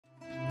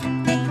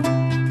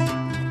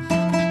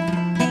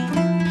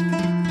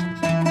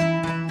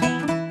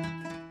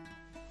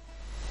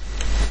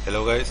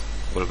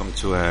Welcome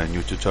to a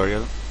new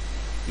tutorial.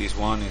 This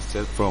one,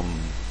 instead from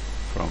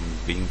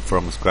being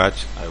from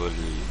scratch,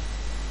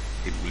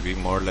 it will be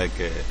more like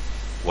a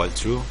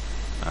walkthrough,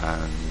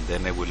 and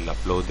then I will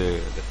upload the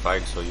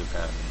file so you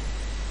can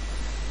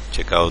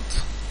check out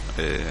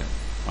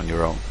on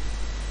your own.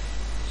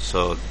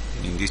 So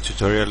in this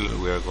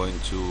tutorial we are going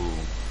to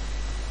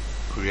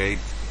create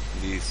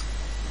this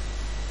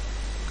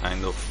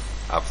kind of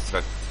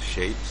abstract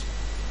shapes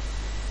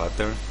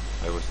pattern.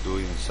 I was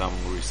doing some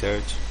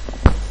research,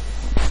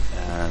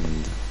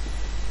 and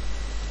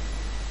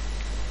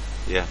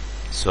yeah,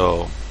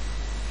 so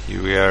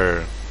here we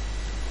are,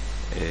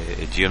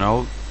 a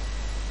GeoNode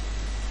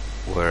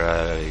where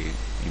I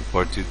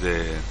imported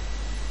the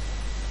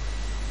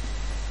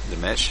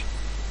mesh.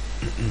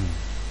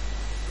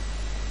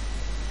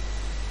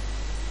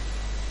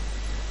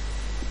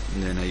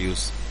 And then I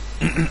use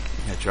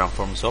a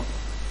transform sub.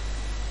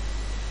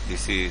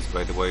 This is,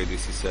 by the way,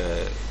 this is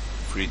a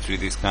free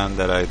 3D scan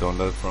that I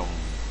downloaded from,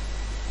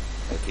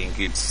 I think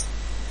it's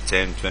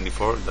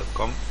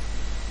 1024.com.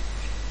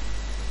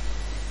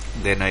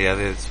 Then I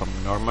added some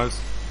normals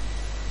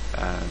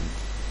and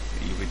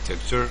UV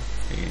texture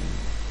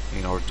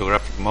in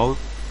orthographic mode,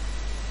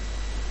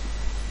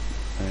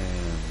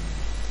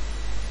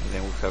 and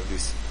then we have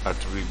this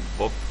attribute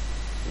bob,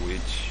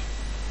 which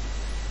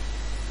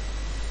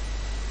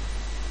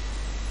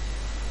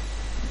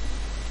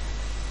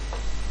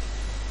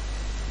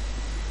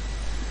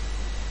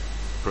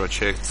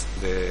projects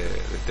the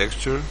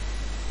texture.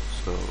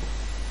 So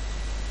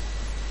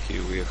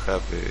here we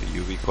have the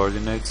UV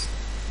coordinates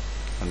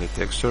and the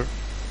texture,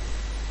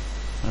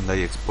 and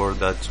I export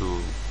that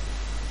to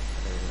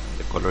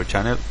the color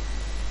channel,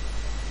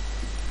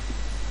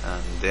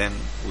 and then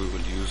we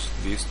will use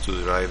this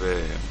to drive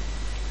a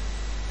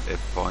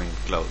point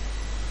cloud.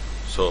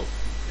 So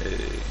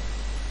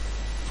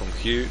from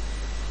here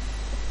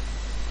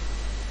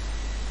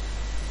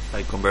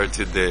I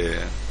converted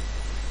the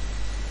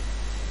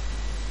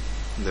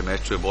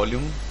mesh to a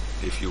volume.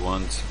 If you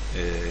want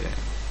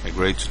a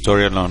great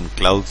tutorial on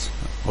clouds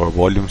or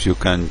volumes, you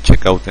can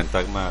check out and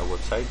tag my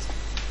website.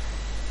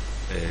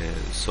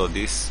 So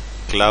this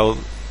cloud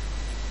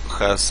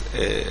has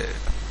a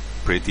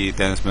pretty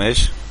dense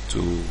mesh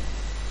to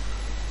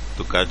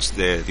catch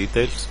the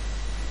details,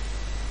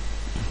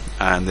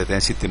 and the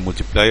density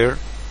multiplier,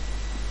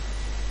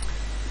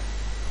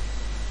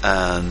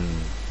 and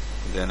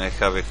then I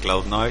have a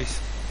cloud noise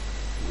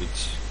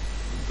which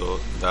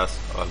does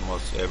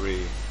almost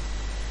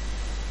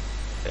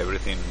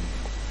everything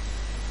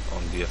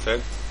on the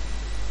effect.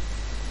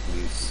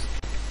 These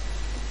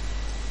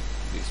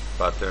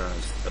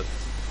patterns that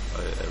I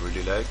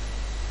really like.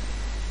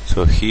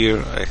 So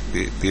here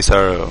these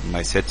are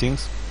my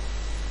settings.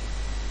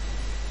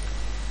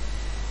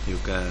 You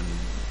can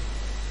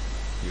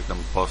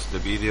pause the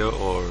video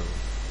or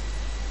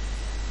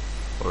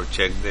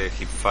check the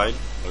zip file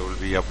I will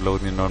be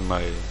uploading on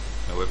my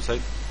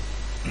website.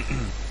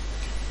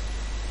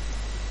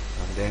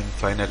 And then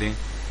finally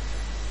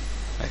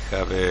I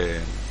have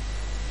a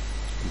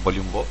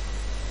volume bob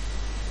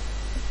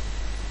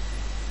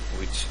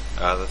which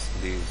adds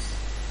these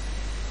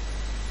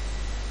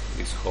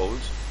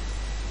holes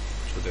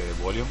to the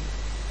volume,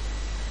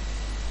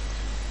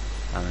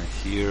 and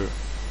here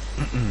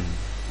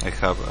I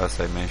have, as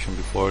I mentioned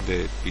before,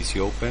 the PC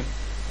open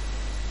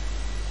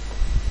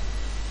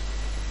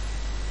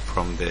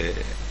from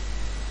the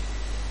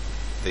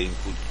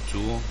input 2,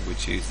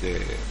 which is the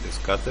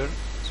scatter.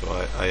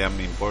 So I am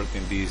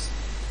importing these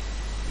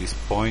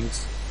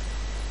points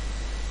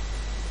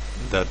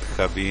that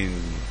have been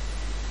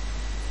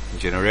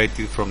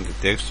generated from the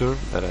texture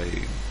that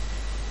I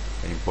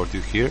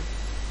imported here,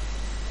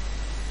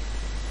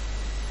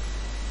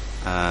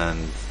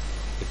 and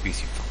the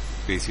PC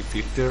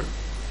filter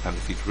and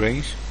the fit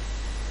range,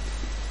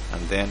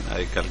 and then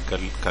I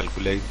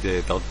calculate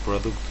the dot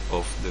product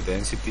of the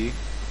density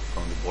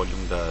from the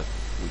volume that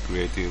we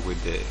created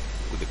with the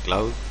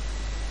cloud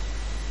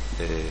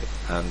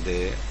and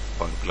the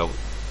point cloud,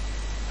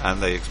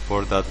 and I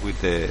export that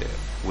with the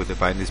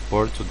bind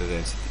export to the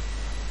density,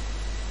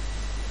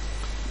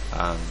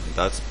 and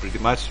that's pretty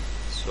much.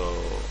 So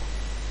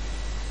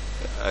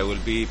I will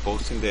be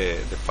posting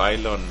the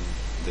file on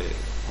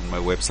my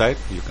website.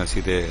 You can see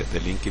the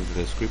link in the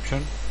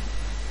description,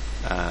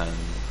 and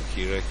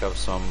here I have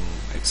some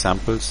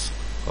examples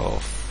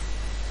of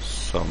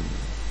some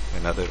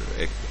another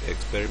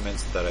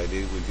experiments that I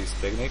did with this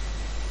technique.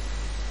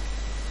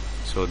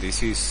 So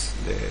this is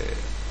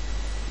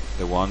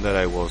the one that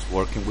I was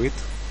working with,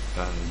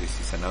 and this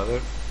is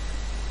another,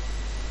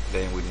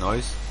 playing with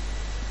noise.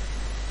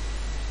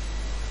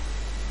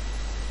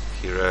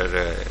 Here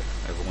are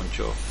a bunch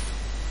of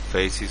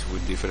faces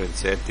with different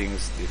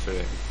settings,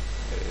 different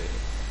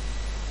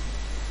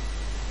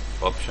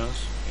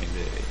options in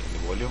the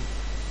volume.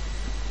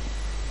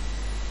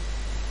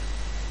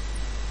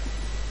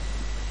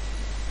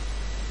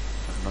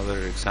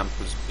 Another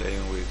example is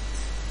playing with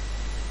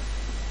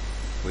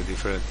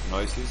different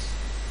noises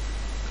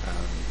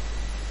and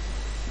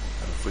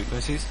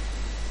frequencies.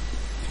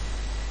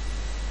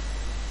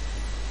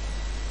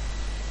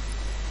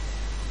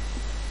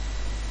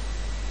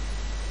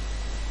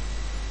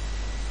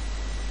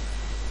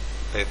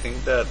 I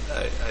think that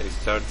I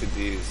started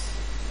this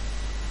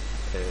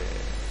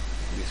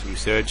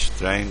research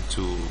trying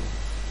to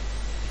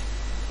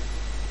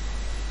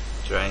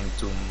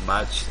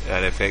match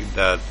an effect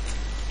that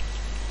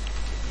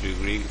Blue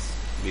Greeks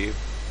did.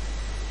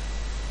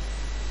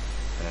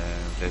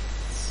 Let's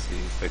see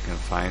if I can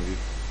find it.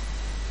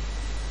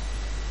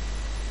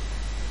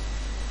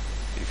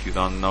 If you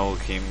don't know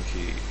him,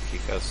 he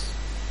has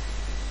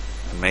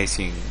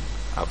amazing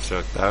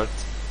abstract art,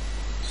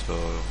 so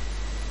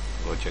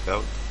go check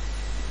out.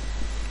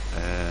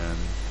 And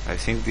I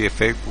think the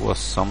effect was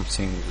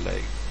something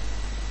like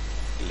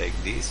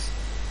this.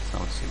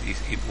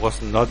 It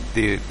was not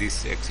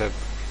this exact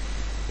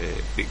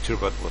picture,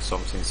 but was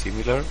something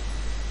similar.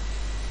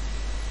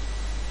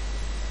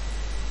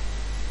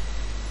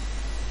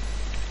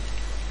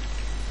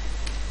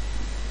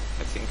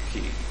 I think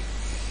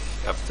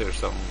after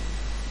some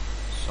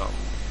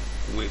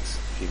weeks,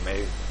 he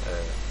made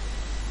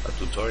a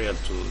tutorial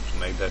to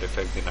make that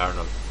effect in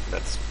Arnold.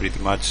 That's pretty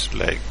much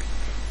like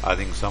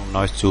adding some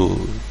noise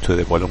to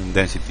the volume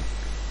density.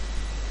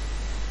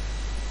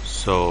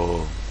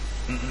 So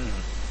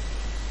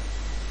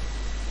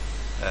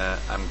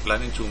I'm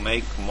planning to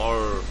make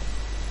more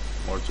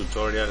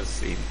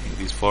tutorials in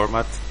this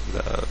format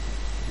that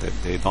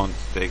they don't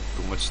take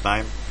too much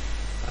time,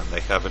 and I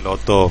have a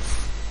lot of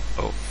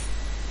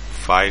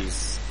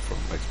files from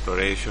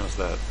explorations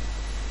that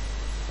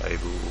I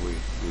do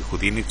with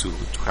Houdini to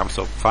have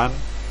some fun.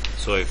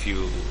 So if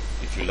you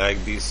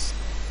like this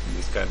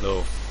kind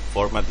of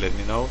format, let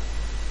me know.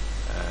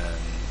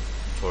 And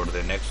for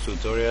the next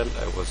tutorial,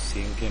 I was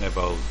thinking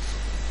about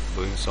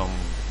doing some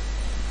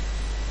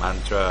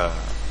mantra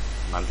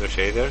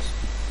shaders.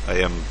 I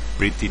am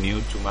pretty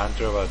new to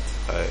mantra, but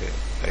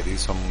I did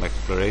some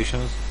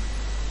explorations.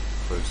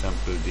 For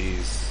example,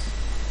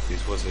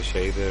 this was a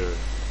shader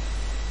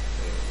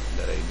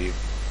that I did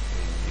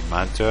in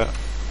mantra,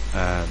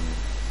 and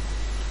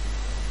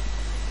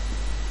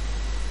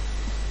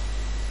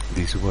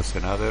this was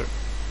another.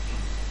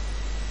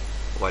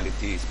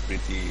 Quality is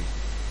pretty.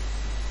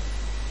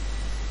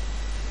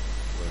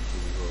 Where do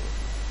we go?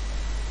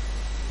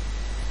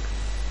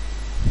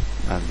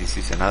 And this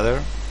is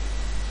another.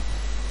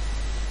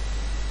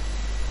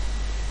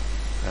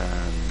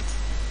 And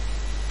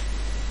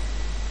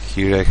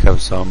here I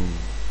have some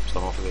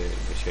of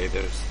the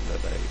shaders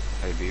that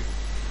I did.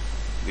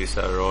 These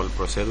are all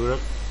procedural.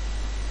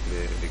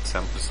 The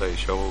examples I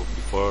showed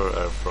before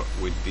are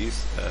with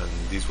this and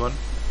this one,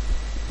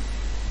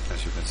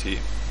 as you can see.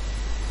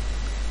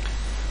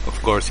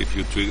 Of course, if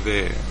you tweak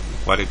the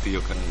quality,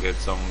 you can get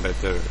some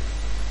better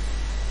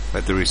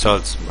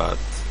results, but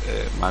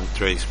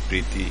mantra is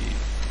pretty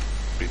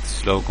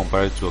slow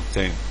compared to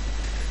Octane,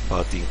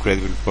 but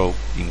incredibly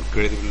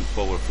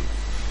powerful,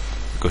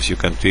 because you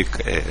can tweak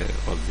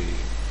all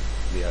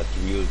the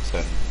attributes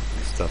and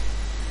stuff.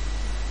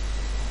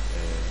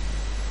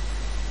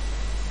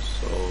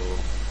 So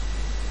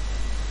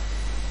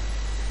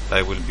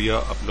I will be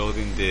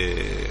uploading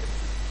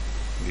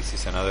this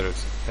is another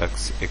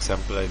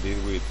example I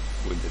did with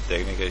the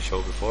technique I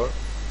showed before.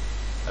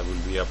 I will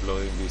be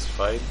uploading this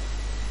file,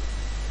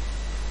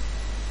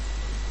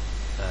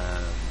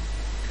 and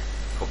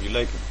hope you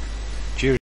like it. Cheers.